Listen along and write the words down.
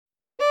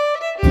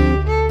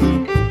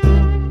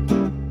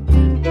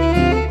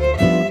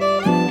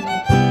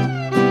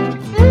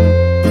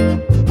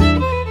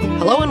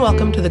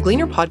welcome to the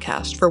Gleaner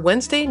podcast for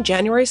Wednesday,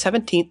 January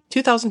 17th,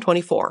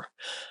 2024.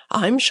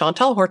 I'm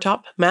Chantal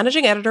Hortop,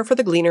 managing editor for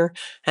the Gleaner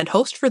and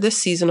host for this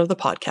season of the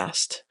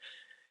podcast.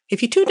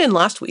 If you tuned in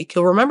last week,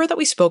 you'll remember that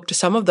we spoke to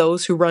some of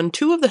those who run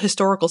two of the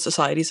historical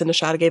societies in the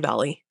Chateauguay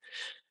Valley.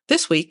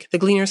 This week, the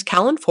Gleaner's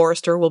Callan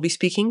Forrester will be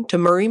speaking to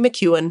Murray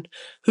McEwen,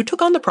 who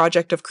took on the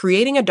project of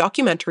creating a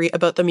documentary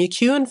about the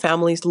McEwen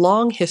family's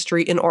long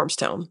history in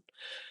Ormstown.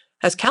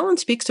 As Callan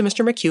speaks to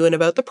Mr. McEwen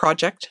about the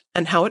project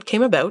and how it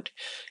came about,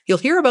 you'll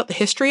hear about the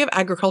history of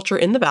agriculture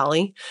in the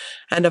valley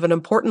and of an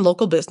important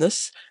local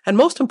business, and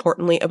most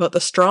importantly, about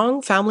the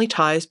strong family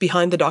ties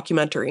behind the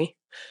documentary.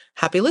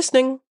 Happy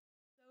listening!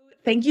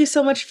 Thank you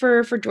so much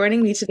for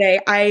joining me today.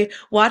 I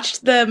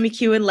watched the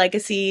McEwen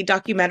Legacy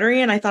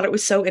documentary and I thought it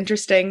was so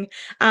interesting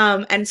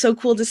and so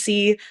cool to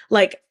see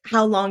like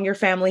how long your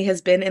family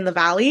has been in the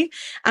valley.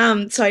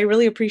 So I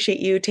really appreciate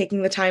you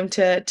taking the time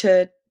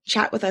to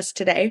chat with us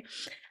today.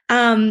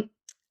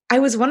 I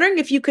was wondering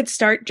if you could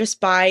start just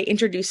by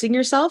introducing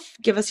yourself,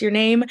 give us your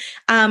name,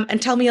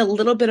 and tell me a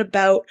little bit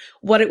about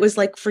what it was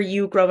like for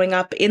you growing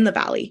up in the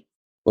valley.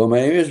 Well, my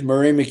name is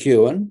Murray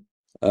McEwen.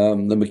 The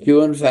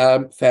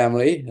McEwen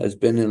family has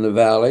been in the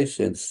valley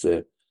since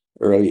the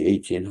early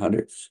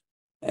 1800s.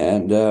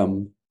 And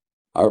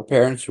our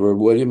parents were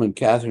William and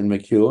Catherine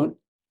McEwen,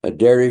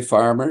 dairy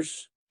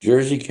farmers,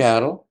 Jersey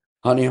cattle,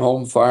 honey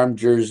home farm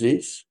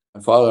jerseys.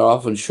 My father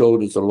often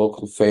showed at the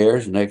local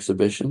fairs and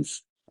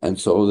exhibitions. And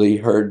so the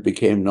herd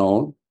became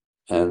known.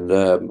 And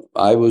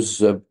I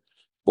was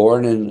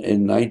born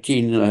in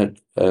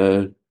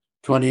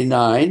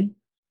 1929.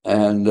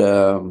 And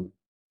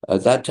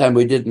at that time,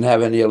 we didn't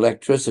have any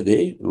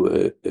electricity.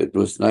 It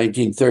was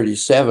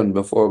 1937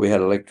 before we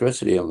had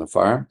electricity on the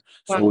farm.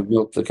 So Wow. we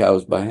milked the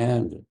cows by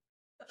hand.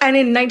 And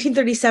in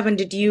 1937,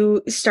 did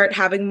you start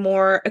having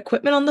more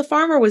equipment on the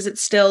farm, or was it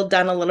still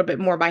done a little bit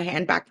more by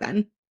hand back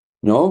then?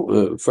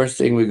 No, the first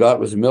thing we got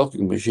was a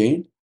milking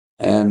machine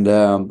and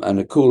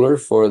a cooler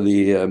for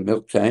the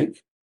milk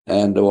tank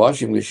and a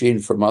washing machine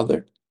for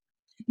mother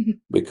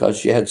because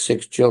she had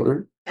 6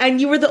 children.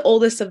 And you were the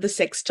oldest of the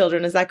 6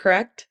 children, is that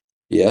correct?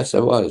 Yes,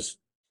 I was.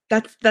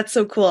 That's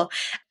so cool.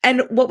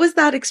 And what was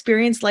that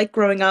experience like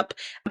growing up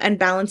and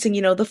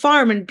balancing, the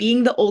farm and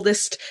being the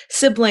oldest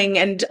sibling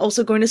and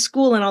also going to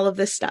school and all of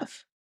this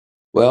stuff?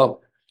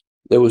 Well,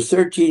 there was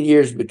 13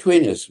 years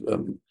between us.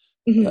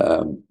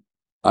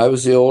 I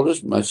was the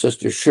oldest, my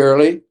sister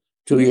Shirley,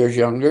 2 years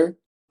younger,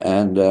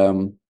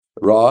 and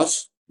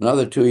Ross,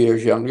 another 2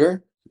 years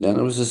younger. Then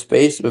there was a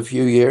space of a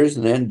few years,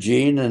 and then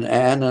Jean and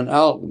Anne and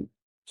Alton.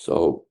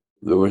 So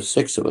there were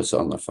 6 of us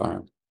on the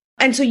farm.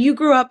 And so you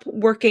grew up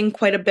working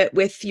quite a bit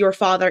with your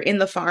father in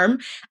the farm.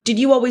 Did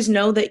you always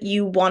know that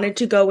you wanted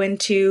to go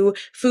into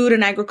food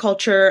and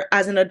agriculture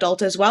as an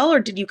adult as well, or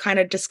did you kind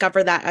of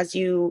discover that as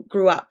you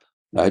grew up?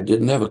 I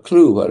didn't have a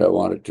clue what I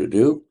wanted to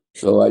do,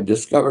 so I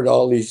discovered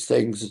all these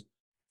things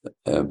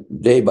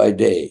day by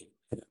day.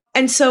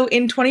 And so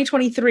in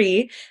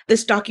 2023,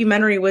 this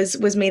documentary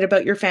was made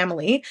about your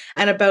family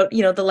and about,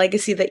 the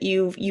legacy that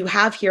you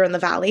have here in the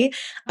valley.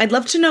 I'd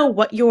love to know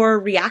what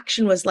your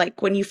reaction was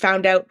like when you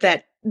found out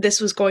that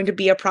this was going to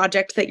be a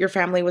project that your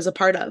family was a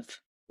part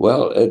of.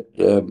 Well,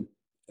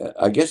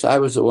 I guess I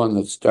was the one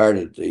that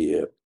started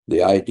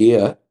the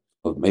idea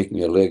of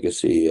making a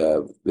legacy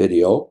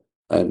video,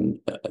 and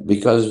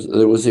because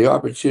there was the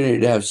opportunity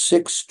to have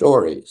 6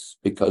 stories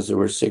because there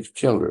were 6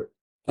 children,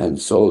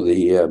 and so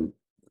the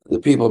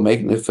people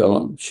making the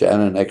film,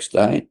 Shannon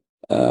Eckstein,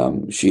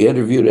 she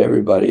interviewed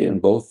everybody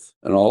in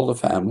all the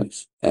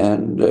families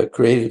and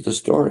created the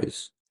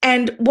stories.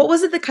 And what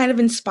was it that kind of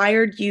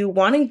inspired you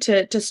wanting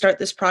to start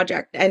this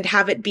project and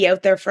have it be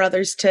out there for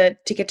others to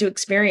get to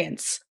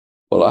experience?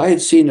 Well, I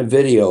had seen a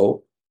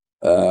video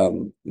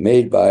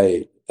made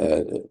by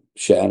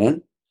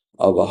Shannon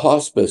of a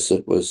hospice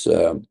that was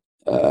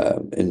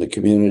in the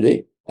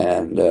community,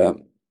 and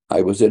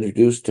I was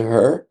introduced to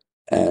her.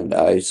 And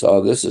I saw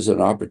this as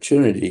an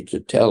opportunity to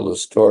tell the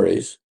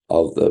stories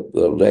of the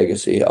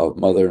legacy of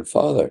mother and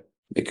father,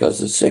 because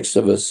the 6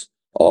 of us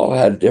all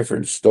had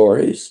different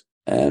stories.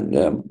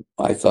 And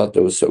I thought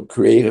there was some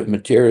creative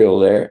material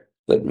there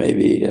that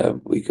maybe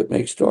we could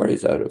make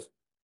stories out of.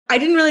 I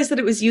didn't realize that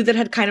it was you that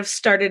had kind of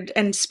started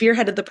and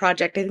spearheaded the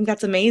project. I think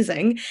that's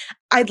amazing.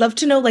 I'd love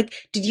to know,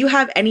 did you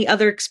have any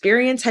other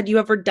experience? Had you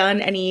ever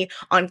done any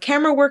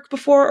on-camera work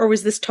before, or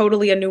was this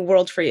totally a new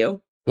world for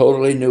you?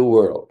 Totally new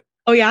world.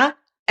 Oh, yeah?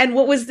 And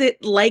what was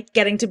it like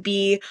getting to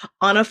be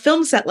on a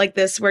film set like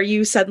this where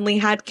you suddenly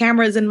had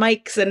cameras and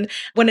mics, and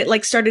when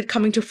it started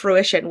coming to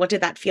fruition, what did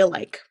that feel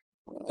like?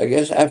 I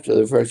guess after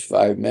the first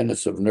 5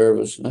 minutes of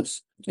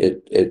nervousness,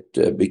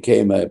 it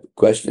became a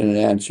question and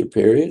answer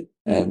period.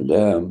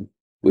 And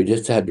we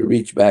just had to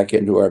reach back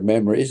into our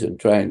memories and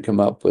try and come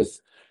up with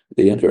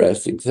the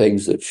interesting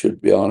things that should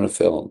be on a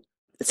film.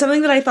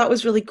 something that I thought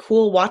was really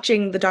cool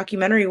watching the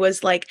documentary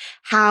was like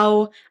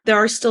how there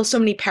are still so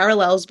many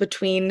parallels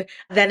between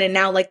then and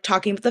now, like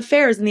talking about the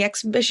fairs and the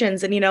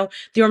exhibitions. And,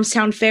 the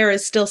Ormstown Fair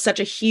is still such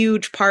a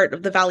huge part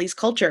of the Valley's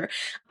culture.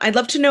 I'd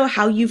love to know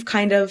how you've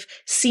kind of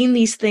seen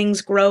these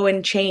things grow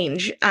and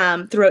change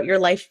throughout your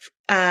life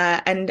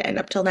and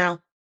up till now.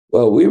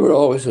 Well, we were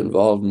always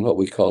involved in what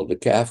we called the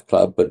calf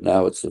club, but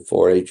now it's the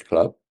 4-H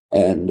club.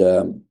 And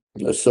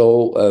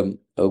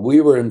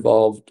we were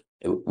involved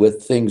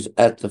with things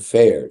at the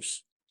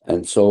fairs.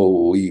 And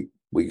so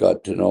we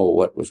got to know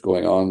what was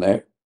going on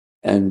there.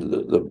 And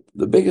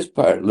the biggest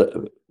part,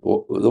 the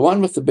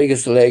one with the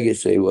biggest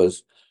legacy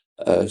was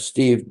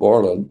Steve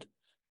Borland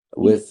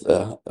with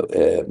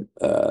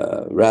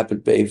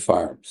Rapid Bay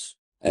Farms.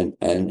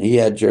 And he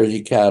had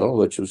Jersey cattle,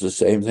 which was the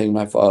same thing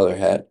my father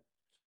had.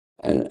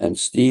 And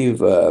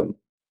Steve,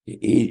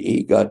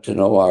 he got to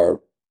know our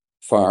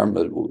farm.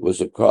 It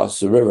was across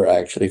the river,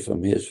 actually,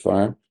 from his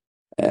farm.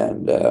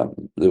 And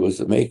there was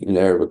the making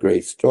there of a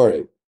great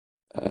story.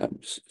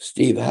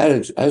 Steve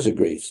has a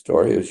great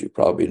story, as you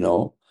probably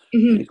know.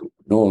 Mm-hmm. He's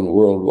known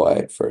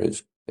worldwide for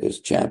his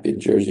champion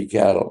Jersey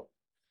cattle.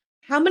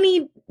 How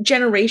many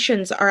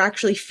generations are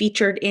actually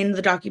featured in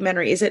the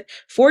documentary? Is it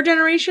 4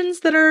 generations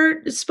that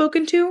are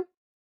spoken to?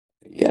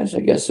 Yes,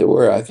 I guess there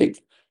were. I think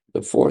the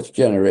 4th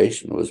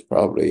generation was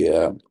probably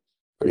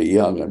pretty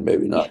young and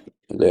maybe not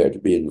there to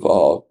be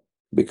involved,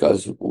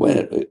 because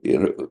when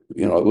it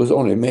was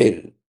only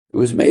made. It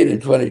was made in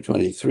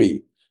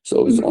 2023, so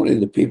it was only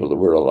the people that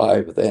were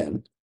alive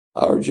then.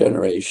 Our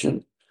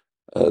generation,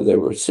 there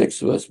were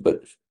 6 of us,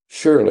 but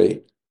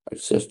Shirley, our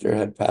sister,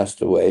 had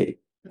passed away,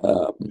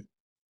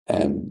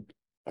 and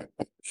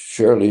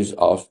Shirley's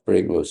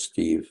offspring was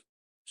Steve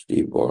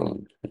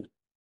Borland.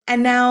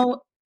 And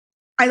now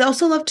I'd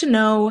also love to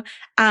know,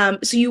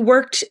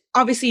 so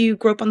obviously you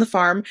grew up on the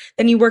farm,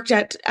 then you worked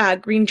at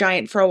Green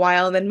Giant for a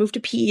while, and then moved to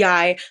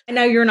PEI, and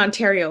now you're in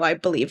Ontario, I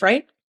believe,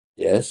 right?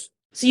 Yes.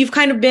 So you've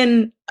kind of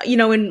been,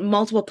 in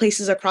multiple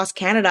places across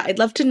Canada. I'd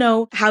love to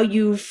know how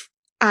you've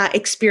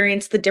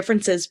experienced the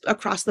differences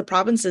across the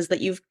provinces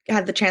that you've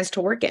had the chance to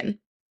work in.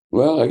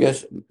 Well, I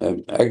guess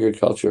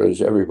agriculture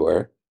is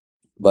everywhere,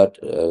 but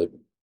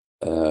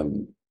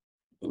when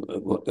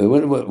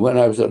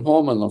I was at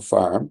home on the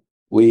farm,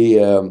 we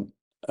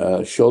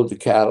showed the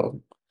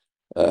cattle,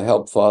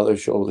 helped father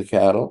show the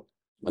cattle.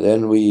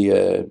 Then we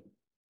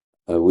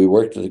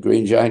worked at the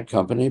Green Giant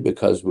Company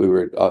because we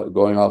were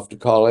going off to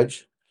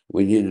college.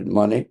 We needed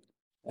money,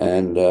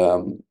 and I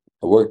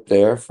worked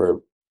there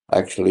for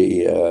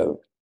actually.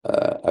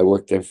 I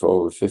worked there for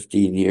over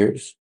 15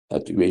 years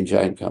at the Green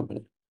Giant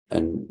Company,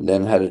 and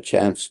then had a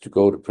chance to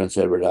go to Prince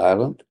Edward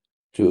Island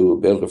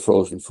to build a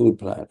frozen food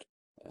plant,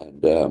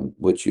 and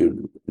which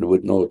you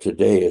would know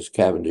today as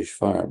Cavendish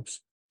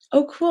Farms.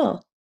 Oh,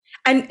 cool.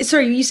 And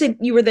sorry, you said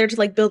you were there to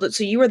like build it,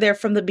 so you were there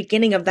from the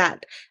beginning of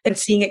that and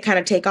seeing it kind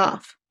of take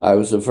off. I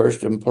was the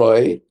first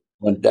employee,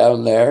 went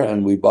down there,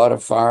 and we bought a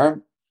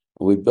farm.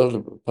 We built a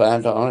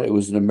plant on it. It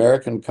was an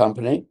American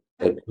company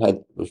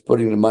that was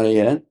putting the money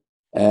in,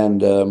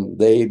 and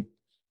they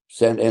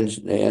sent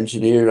the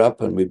engineer up,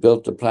 and we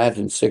built the plant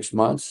in 6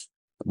 months.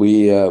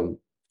 It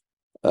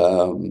was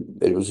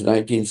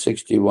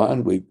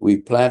 1961. We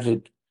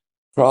planted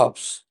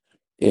crops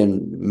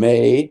in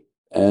May,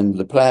 and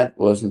the plant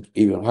wasn't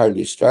even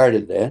hardly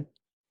started then.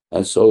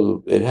 And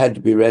so it had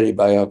to be ready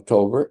by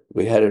October.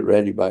 We had it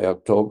ready by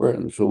October,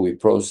 and so we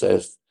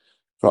processed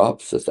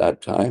crops at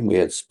that time. We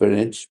had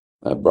spinach,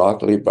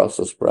 broccoli,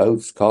 Brussels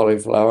sprouts,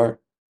 cauliflower,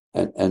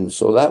 and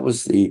so that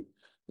was the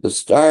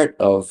start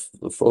of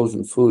the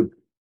frozen food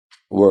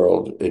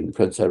world in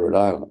Prince Edward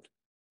Island.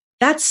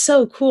 That's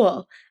so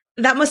cool.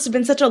 That must have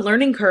been such a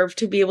learning curve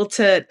to be able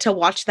to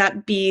watch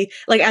that be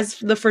like, as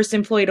the first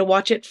employee, to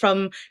watch it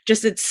from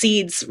just its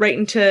seeds right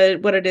into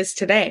what it is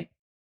today.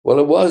 Well,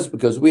 it was,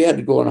 because we had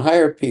to go and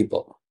hire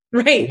people.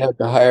 We Right. had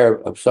to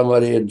hire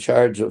somebody in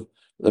charge of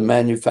the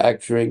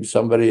manufacturing,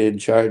 somebody in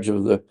charge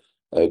of the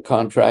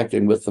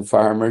contracting with the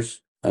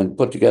farmers, and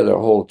put together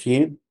a whole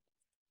team.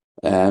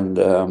 And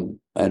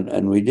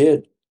we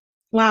did.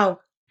 Wow.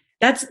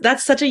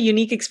 That's such a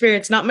unique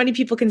experience. Not many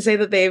people can say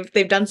that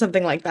they've done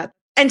something like that.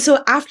 And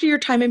so after your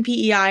time in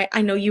PEI,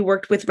 I know you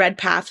worked with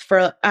Redpath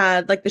for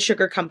like the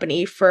sugar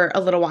company for a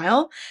little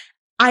while.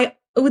 I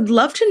would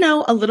love to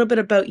know a little bit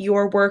about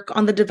your work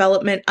on the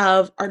development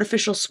of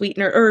artificial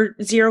sweetener or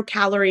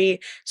 0-calorie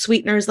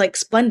sweeteners like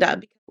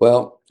Splenda.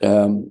 Well,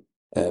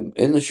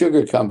 in the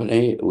sugar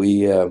company,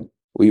 we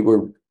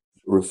were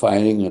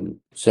refining and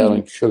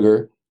selling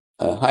sugar.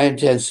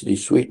 High-intensity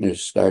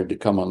sweeteners started to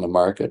come on the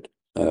market,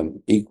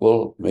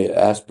 Equal,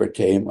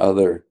 aspartame,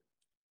 other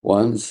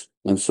ones.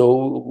 And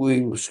so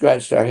we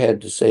scratched our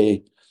head to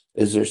say,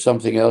 is there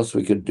something else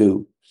we could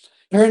do?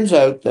 Turns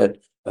out that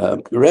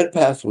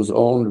Redpath was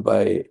owned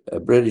by a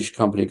British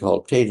company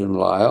called Tate and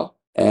Lyle,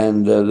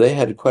 and they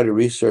had quite a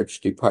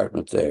research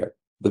department there.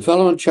 The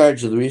fellow in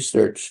charge of the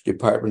research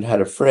department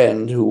had a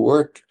friend who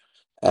worked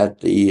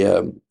at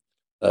the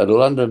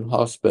London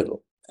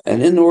hospital.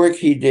 And in the work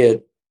he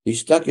did, he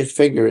stuck his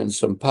finger in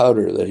some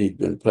powder that he'd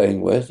been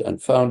playing with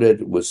and found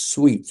it was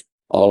sweet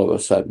all of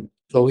a sudden.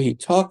 So he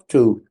talked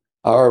to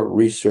our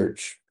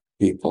research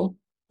people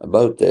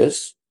about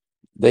this.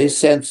 They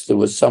sensed there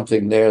was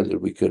something there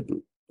that we could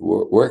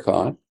work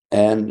on,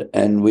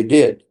 and we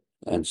did.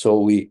 And so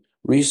we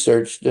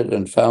researched it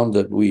and found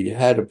that we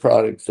had a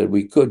product that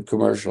we could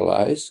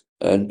commercialize.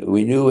 And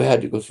we knew we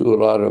had to go through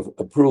a lot of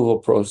approval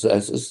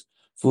processes,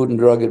 Food and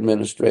Drug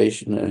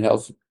Administration and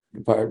health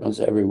departments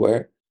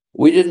everywhere.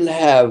 We didn't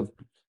have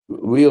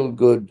real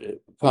good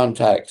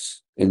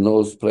contacts in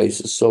those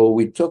places, so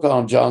we took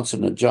on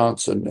Johnson &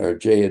 Johnson or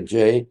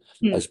J&J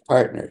as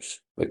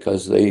partners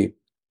because they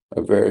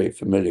are very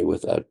familiar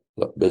with that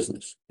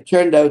business. It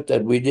turned out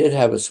that we did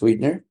have a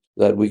sweetener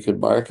that we could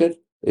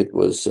market. It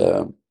was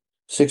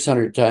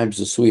 600 times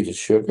the sweet as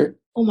sugar.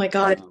 Oh my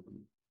God.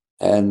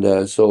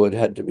 And so it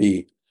had to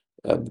be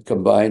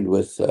combined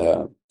with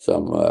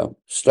some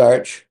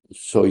starch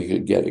so you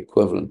could get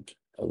equivalent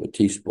of a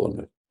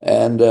teaspoon.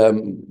 And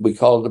we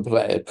called it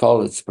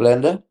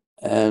Splenda,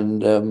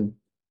 and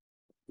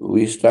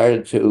we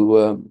started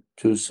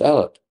to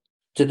sell it.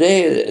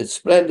 Today,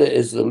 Splenda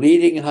is the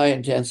leading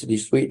high-intensity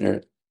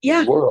sweetener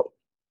in the world.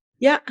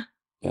 Yeah.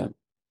 Yeah.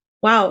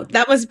 Wow,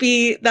 that must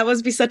be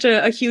such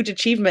a huge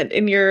achievement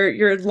in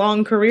your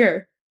long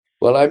career.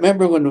 Well, I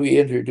remember when we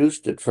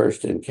introduced it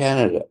first in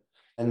Canada,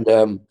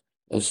 and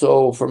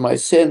so for my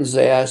sins,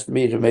 they asked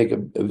me to make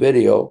a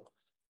video,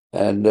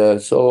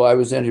 and so I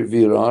was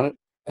interviewed on it,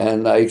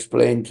 and I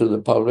explained to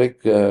the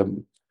public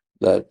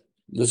that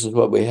this is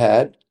what we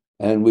had,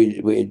 and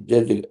we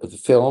did the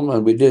film,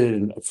 and we did it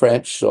in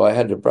French, so I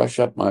had to brush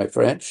up my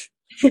French.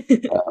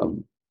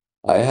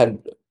 I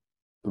had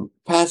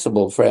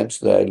passable French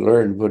that I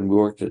learned when we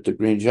worked at the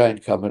Green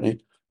Giant Company.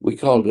 We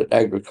called it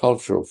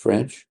agricultural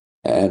French,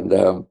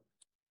 and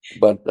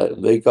but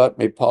they got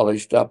me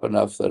polished up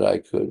enough that I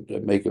could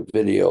make a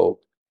video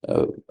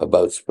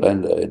about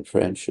Splenda in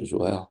French as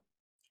well.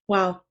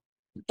 Wow,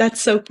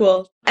 that's so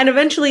cool. And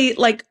eventually,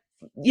 like,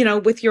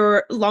 with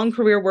your long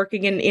career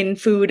working in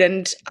food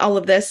and all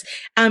of this,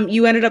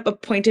 you ended up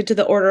appointed to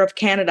the Order of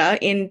Canada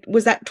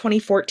was that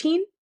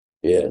 2014?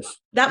 Yes.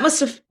 That must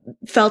have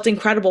felt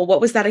incredible. What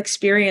was that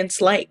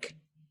experience like?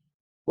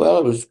 Well,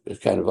 it was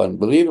kind of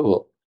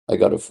unbelievable. I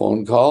got a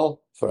phone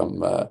call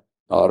from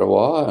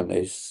Ottawa, and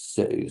they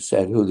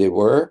said who they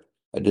were.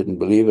 I didn't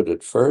believe it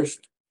at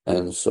first.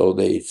 And so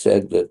they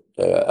said that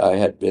I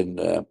had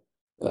been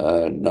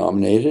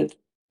nominated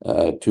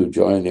to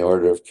join the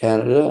Order of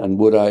Canada, and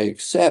would I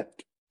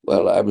accept?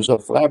 Well, I was so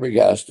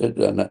flabbergasted.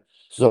 And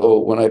so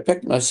when I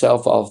picked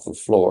myself off the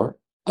floor,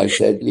 I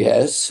said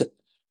yes.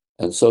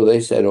 And so they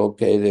said,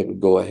 okay, they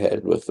would go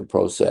ahead with the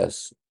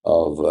process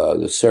of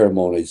the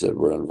ceremonies that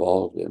were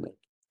involved in it.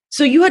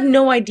 So you had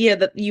no idea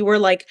that you were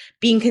like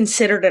being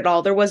considered at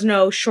all. There was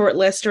no short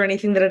list or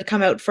anything that had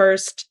come out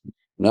first.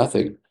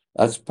 Nothing.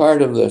 That's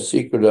part of the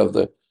secret of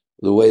the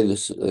way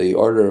the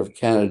Order of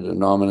Canada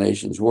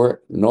nominations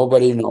work.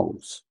 Nobody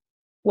knows.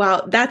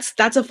 Wow, that's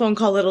a phone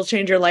call that'll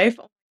change your life.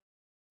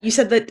 You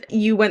said that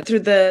you went through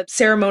the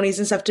ceremonies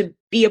and stuff to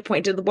be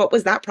appointed. What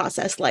was that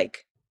process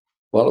like?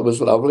 Well, it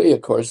was lovely.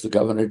 Of course, the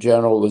Governor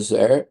General was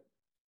there.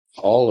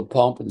 All the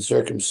pomp and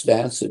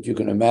circumstance that you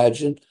can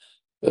imagine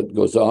that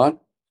goes on.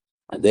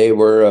 They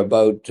were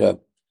about,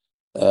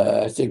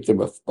 I think there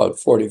were about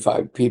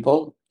 45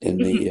 people in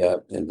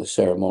the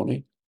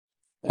ceremony,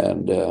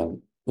 and it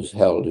was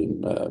held in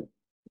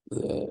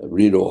the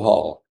Rideau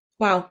Hall.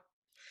 Wow.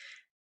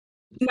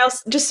 Now,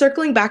 just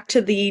circling back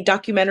to the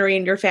documentary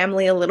and your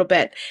family a little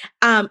bit,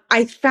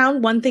 I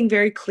found one thing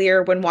very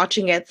clear when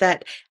watching it,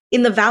 that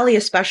in the Valley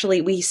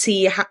especially, we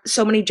see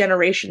so many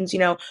generations,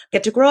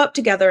 get to grow up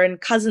together, and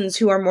cousins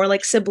who are more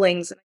like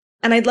siblings.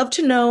 And I'd love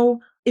to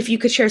know if you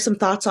could share some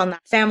thoughts on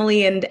that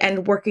family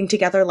and working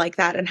together like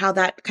that, and how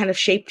that kind of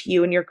shaped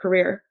you in your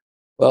career.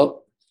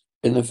 Well,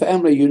 in the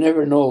family, you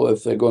never know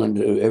if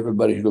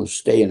everybody's going to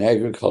stay in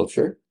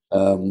agriculture.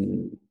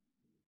 And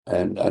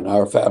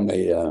our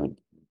family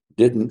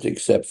didn't,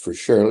 except for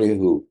Shirley,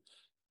 who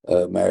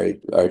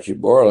married Archie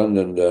Borland,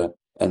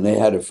 and they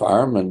had a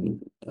farm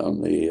in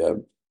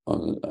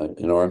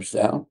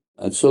Ormstown,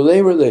 and so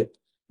they were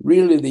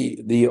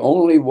really the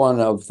only one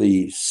of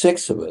the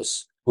six of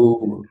us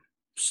who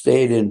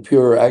stayed in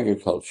pure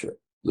agriculture.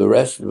 The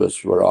rest of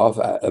us were off.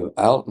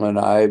 Alton and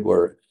I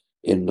were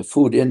in the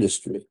food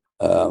industry,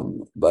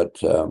 but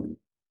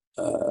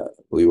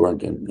we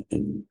weren't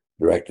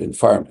direct in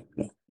farming.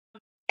 No.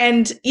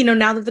 And,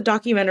 now that the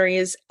documentary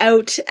is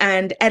out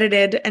and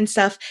edited and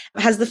stuff,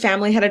 has the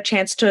family had a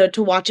chance to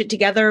watch it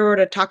together or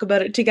to talk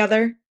about it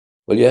together?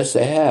 Well, yes,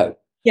 they have.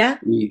 Yeah.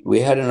 We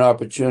had an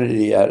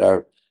opportunity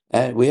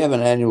and we have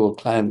an annual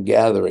clan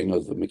gathering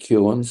of the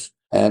McEwens,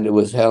 and it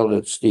was held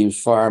at Steve's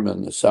farm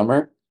in the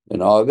summer,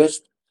 in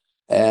August.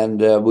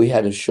 And we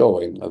had a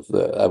showing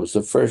that was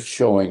the first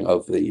showing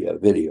of the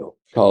video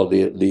called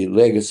the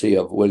Legacy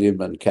of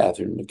William and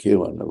Catherine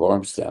McEwen of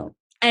Ormstown.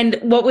 And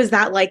what was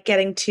that like,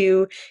 getting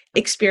to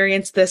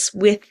experience this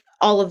with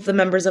all of the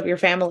members of your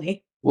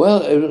family?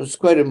 Well, it was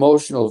quite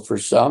emotional for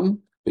some.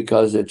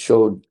 because it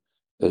showed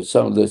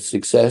some of the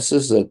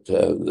successes that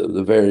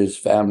the various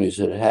families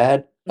had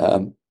had.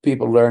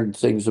 People learned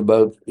things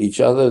about each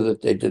other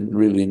that they didn't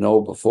really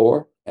know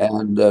before.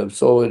 And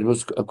so it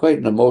was quite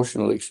an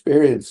emotional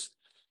experience.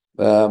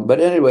 But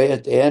anyway,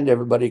 at the end,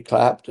 everybody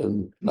clapped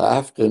and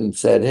laughed and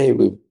said, "Hey,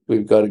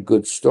 we've got a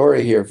good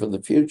story here for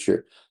the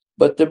future."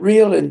 But the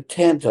real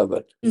intent of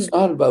it, it's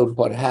not about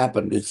what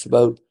happened. It's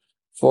about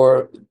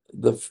for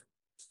the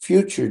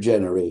future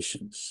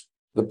generations.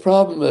 The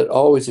problem that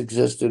always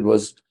existed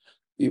was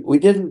we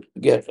didn't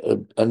get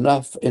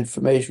enough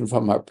information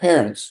from our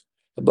parents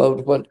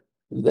about what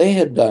they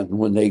had done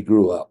when they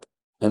grew up.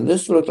 And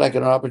this looked like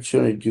an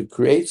opportunity to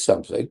create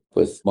something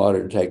with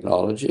modern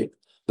technology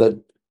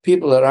that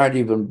people that aren't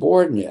even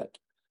born yet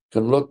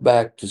can look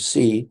back to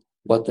see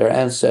what their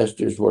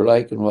ancestors were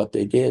like and what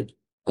they did.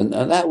 And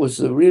that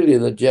was really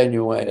the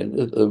genuine,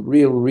 the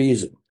real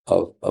reason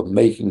of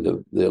making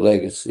the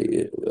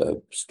legacy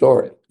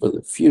story for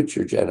the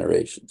future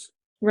generations.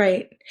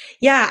 Right.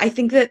 Yeah, I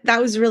think that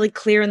was really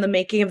clear in the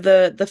making of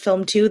the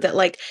film too, that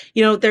like,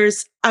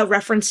 there's a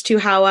reference to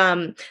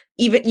how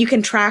even you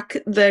can track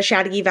the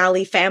Chateauguay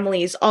Valley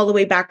families all the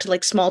way back to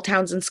like small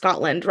towns in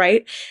Scotland,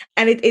 right?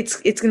 And it's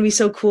going to be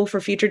so cool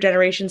for future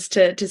generations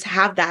to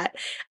have that.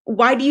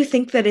 Why do you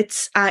think that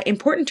it's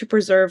important to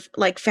preserve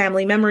like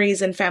family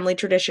memories and family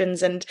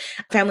traditions and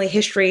family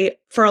history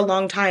for a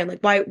long time?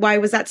 Like why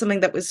was that something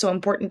that was so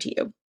important to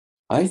you?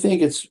 I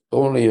think it's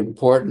only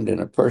important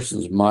in a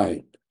person's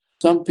mind.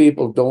 Some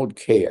people don't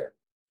care,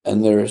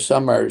 and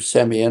some are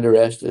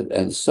semi-interested,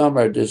 and some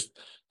are just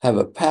have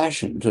a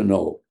passion to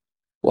know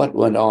what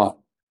went on.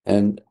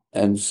 And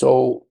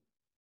so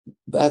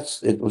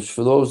it was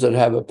for those that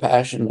have a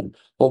passion and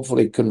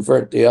hopefully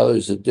convert the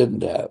others that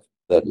didn't have,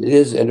 that it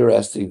is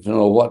interesting to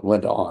know what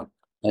went on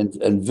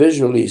and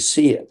visually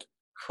see it.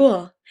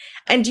 Cool.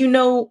 And do you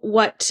know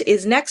what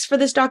is next for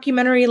this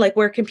documentary? Like,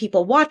 where can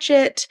people watch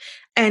it?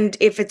 And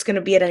if it's going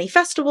to be at any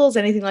festivals,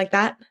 anything like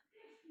that?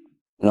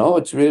 No,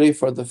 it's really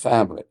for the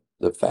family.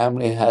 The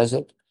family has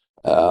it.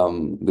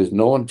 There's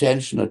no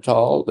intention at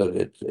all that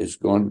it is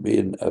going to be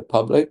in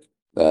public.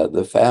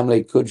 The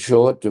family could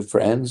show it to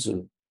friends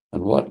and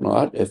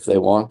whatnot if they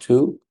want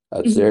to.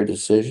 That's their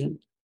decision.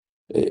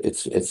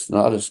 It's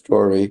not a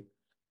story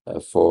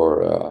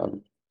for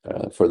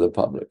the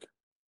public.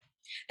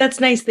 That's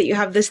nice that you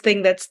have this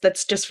thing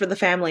that's just for the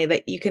family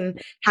that you can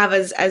have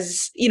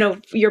as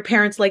your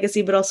parents'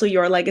 legacy, but also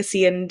your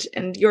legacy and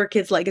your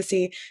kids'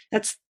 legacy.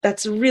 That's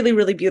really,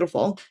 really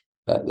beautiful.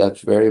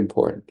 That's very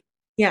important.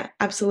 Yeah,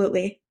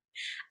 absolutely.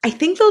 I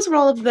think those were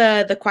all of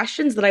the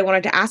questions that I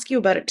wanted to ask you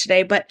about it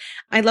today, but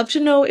I'd love to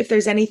know if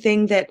there's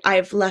anything that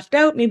I've left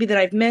out, maybe that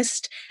I've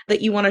missed,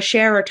 that you want to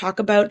share or talk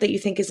about that you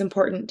think is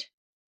important.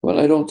 Well,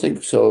 I don't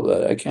think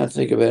so. I can't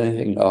think of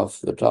anything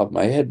off the top of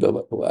my head,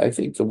 but I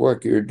think the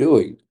work you're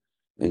doing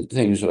in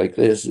things like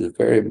this is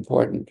very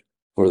important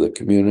for the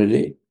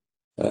community.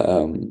 There's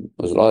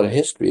a lot of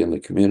history in the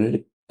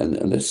community, and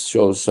this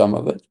shows some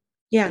of it.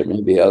 Yeah. But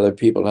maybe other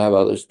people have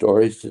other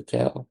stories to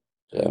tell.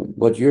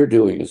 What you're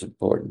doing is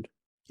important.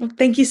 Well,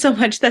 thank you so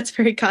much. That's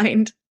very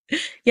kind.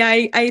 Yeah,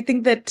 I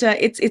think that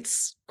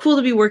it's cool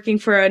to be working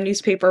for a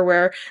newspaper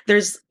where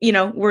there's,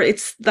 where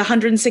it's the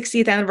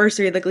 160th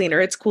anniversary of the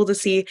Gleaner. It's cool to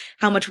see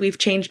how much we've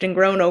changed and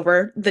grown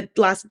over the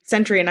last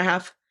century and a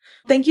half.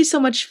 Thank you so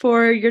much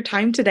for your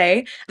time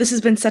today. This has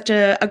been such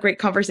a great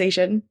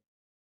conversation.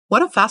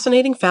 What a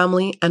fascinating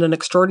family and an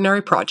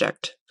extraordinary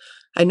project.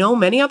 I know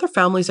many other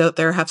families out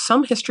there have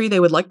some history they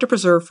would like to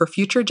preserve for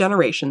future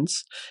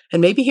generations,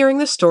 and maybe hearing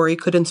this story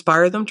could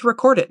inspire them to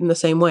record it in the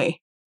same way.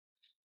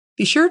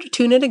 Be sure to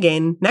tune in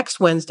again next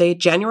Wednesday,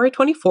 January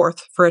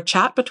 24th, for a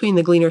chat between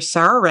the Gleaner's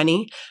Sarah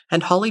Rennie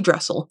and Holly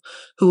Dressel,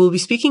 who will be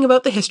speaking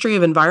about the history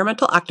of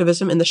environmental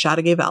activism in the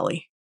Chateauguay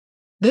Valley.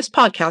 This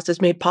podcast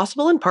is made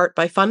possible in part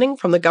by funding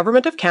from the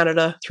Government of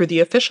Canada through the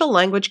Official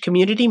Language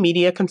Community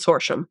Media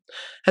Consortium,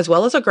 as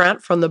well as a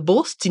grant from the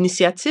Bourse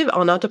d'Initiative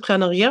en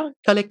Entrepreneuriat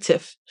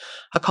Collectif,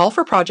 a call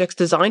for projects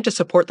designed to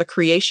support the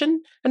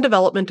creation and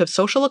development of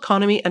social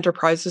economy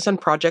enterprises and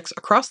projects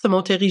across the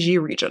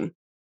Montérégie region.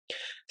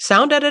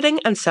 Sound editing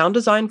and sound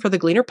design for the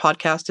Gleaner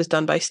podcast is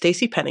done by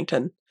Stacey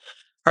Pennington.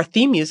 Our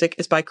theme music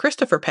is by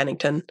Christopher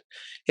Pennington.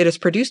 It is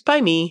produced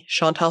by me,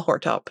 Chantal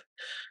Hortop.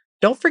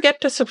 Don't forget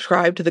to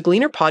subscribe to the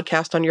Gleaner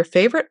podcast on your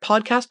favorite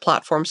podcast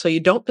platform so you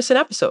don't miss an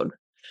episode.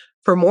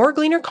 For more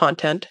Gleaner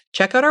content,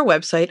 check out our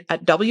website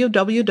at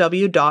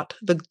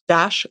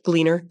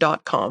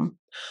www.the-gleaner.com.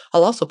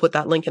 I'll also put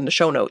that link in the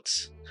show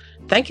notes.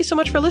 Thank you so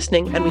much for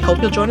listening, and we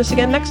hope you'll join us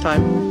again next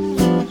time.